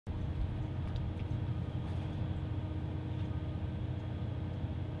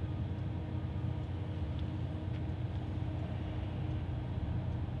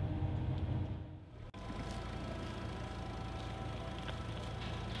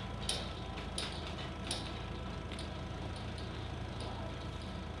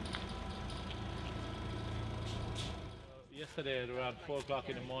yesterday at around 4 o'clock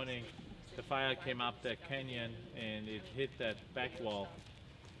in the morning, the fire came up the canyon and it hit that back wall.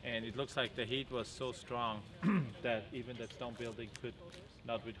 And it looks like the heat was so strong that even that stone building could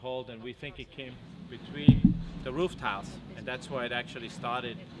not withhold. And we think it came between the roof tiles, and that's where it actually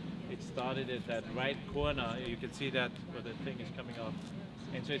started. It started at that right corner. You can see that where the thing is coming off.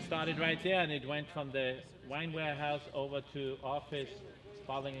 And so it started right there, and it went from the wine warehouse over to office,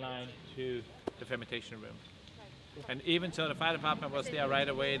 bottling line to the fermentation room. And even so, the fire department was there right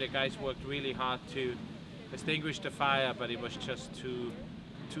away. The guys worked really hard to extinguish the fire, but it was just too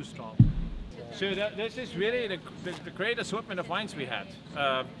strong. So this is really the great assortment of wines we had.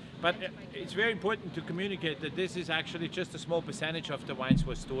 But it's very important to communicate that this is actually just a small percentage of the wines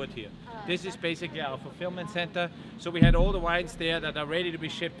were stored here. This is basically our fulfillment center. So we had all the wines there that are ready to be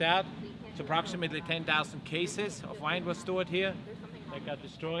shipped out. It's approximately 10,000 cases of wine was stored here that got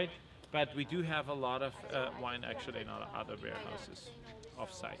destroyed. But we do have a lot of wine actually in our other warehouses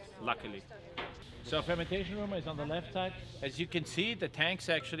off-site, luckily. So fermentation room is on the left side. As you can see, the tanks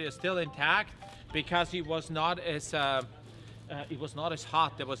actually are still intact because it was not as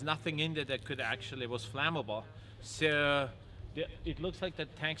hot. There was nothing in there that could actually was flammable. So it looks like the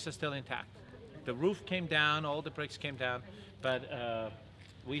tanks are still intact. The roof came down, all the bricks came down, but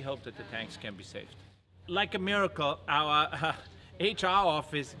we hope that the tanks can be saved. Like a miracle, our HR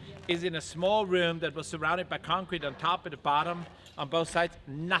office is in a small room that was surrounded by concrete on top and the bottom. On both sides,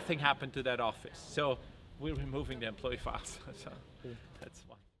 nothing happened to that office. So we're removing the employee files. So that's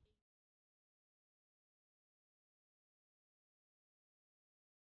why.